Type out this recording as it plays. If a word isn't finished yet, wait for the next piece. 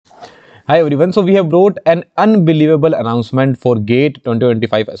Hi everyone. So we have brought an unbelievable announcement for GATE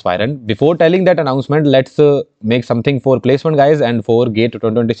 2025 aspirant. Before telling that announcement, let's make something for placement guys and for GATE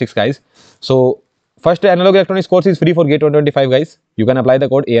 2026 guys. So first, analog electronics course is free for GATE 2025 guys. You can apply the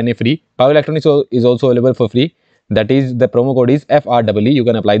code ANA free. Power electronics is also available for free. That is, the promo code is FREE. You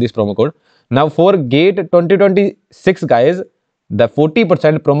can apply this promo code. Now for GATE 2026 guys, the 40%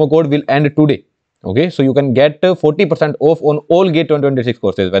 promo code will end today. Okay, so you can get 40% off on all GATE 2026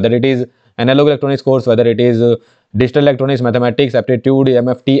 courses, whether it is analog electronics course, whether it is digital electronics, mathematics, aptitude,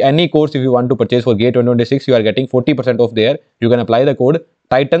 MFT, any course. If you want to purchase for GATE 2026, you are getting 40% off there. You can apply the code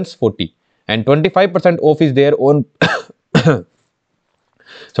Titans40 and 25% off is there on so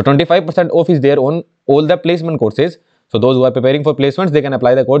 25% off is there on all the placement courses. So those who are preparing for placements, they can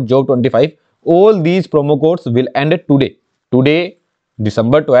apply the code JOB25. All these promo codes will end today. Today,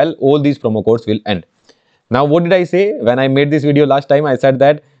 December 12, all these promo codes will end. Now, what did I say when I made this video last time? I said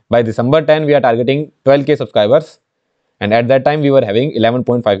that by December 10, we are targeting 12k subscribers. And at that time, we were having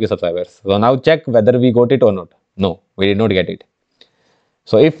 11.5k subscribers. So now check whether we got it or not. No, we did not get it.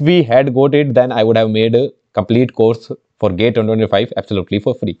 So if we had got it, then I would have made a complete course for GATE 2025 absolutely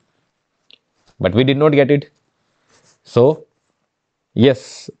for free. But we did not get it. So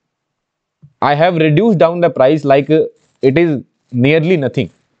yes, I have reduced down the price like it is nearly nothing.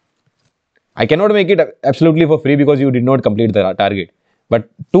 I cannot make it absolutely for free because you did not complete the target. But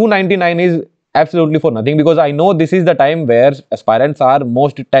 299 is absolutely for nothing, because I know this is the time where aspirants are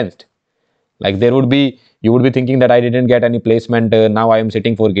most tensed. Like you would be thinking that I didn't get any placement. Now I am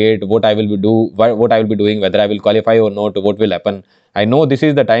sitting for GATE. What I will be what I will be doing, whether I will qualify or not, what will happen. I know this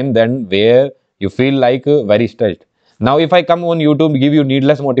is the time then where you feel like very stressed. Now if I come on YouTube, give you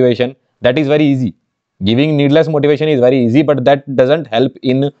needless motivation, that is very easy. Giving needless motivation is very easy, but that doesn't help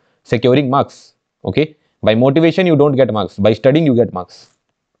in securing marks. Okay, by motivation you don't get marks, by studying you get marks.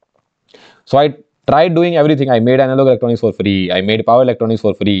 So I tried doing everything. I made analog electronics for free, I made power electronics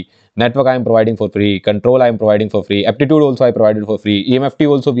for free, network I am providing for free, control I am providing for free, aptitude also I provided for free, EMFT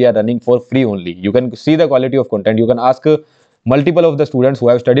also we are running for free only. You can see the quality of content. You can ask multiple of the students who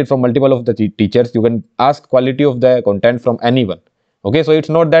have studied from multiple of the teachers. You can ask quality of the content from anyone. Okay, so it's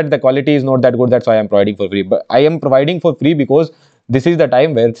not that the quality is not that good, that's why I am providing for free. But I am providing for free because this is the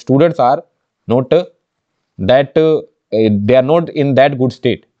time where students are not they are not in that good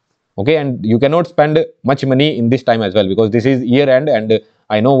state. Okay, and you cannot spend much money in this time as well, because this is year end, and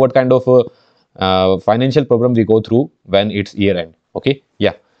I know what kind of financial problem we go through when it's year end. Okay,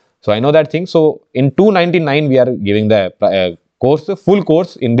 yeah, so I know that thing. So in 299 we are giving the course, full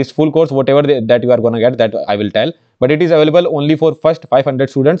course. In this full course, whatever that you are gonna get, that I will tell, but it is available only for first 500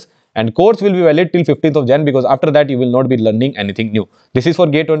 students, and course will be valid till 15th of Jan, because after that you will not be learning anything new. This is for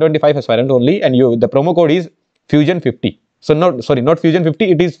GATE 2025 aspirant only, and the promo code is Fusion50. So not Fusion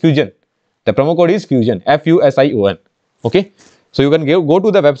 50, it is Fusion. The promo code is Fusion, FUSION. Okay, so you can go to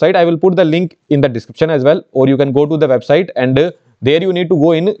the website. I will put the link in the description as well, or you can go to the website, and there you need to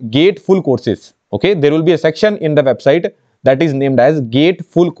go in GATE full courses. Okay, there will be a section in the website that is named as GATE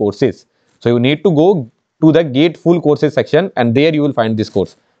full courses. So you need to go to the GATE full courses section, and there you will find this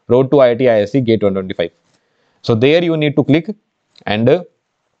course, Road to IIT ISC GATE 2025. So there you need to click, and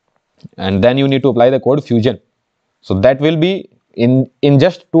then you need to apply the code Fusion. So that will be in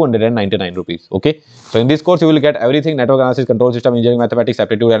just 299 rupees. Okay, so in this course you will get everything: network analysis, control system engineering, mathematics,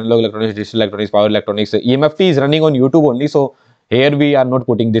 aptitude, analog electronics, digital electronics, power electronics. EMFT is running on YouTube only, so here we are not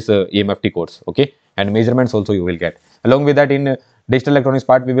putting this EMFT course. Okay, and measurements also you will get. Along with that, in digital electronics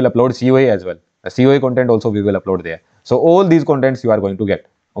part we will upload COA as well. The COA content also we will upload there. So all these contents you are going to get.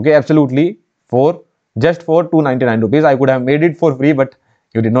 Okay, absolutely for just for 299 rupees. I could have made it for free, but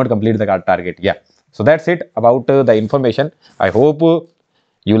you did not complete the target. Yeah. So that's it about the information. I hope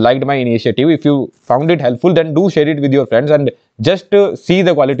you liked my initiative. If you found it helpful, then do share it with your friends, and just see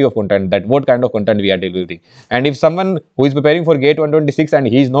the quality of content, that what kind of content we are delivering. And if someone who is preparing for GATE 126 and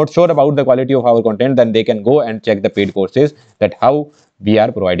he is not sure about the quality of our content, then they can go and check the paid courses, that how we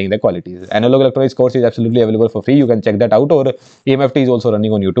are providing the qualities. Analog electronics course is absolutely available for free. You can check that out, or EMFT is also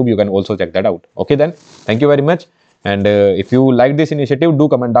running on YouTube. You can also check that out. Okay, then thank you very much. And if you like this initiative, do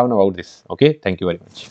comment down about this. Okay, thank you very much.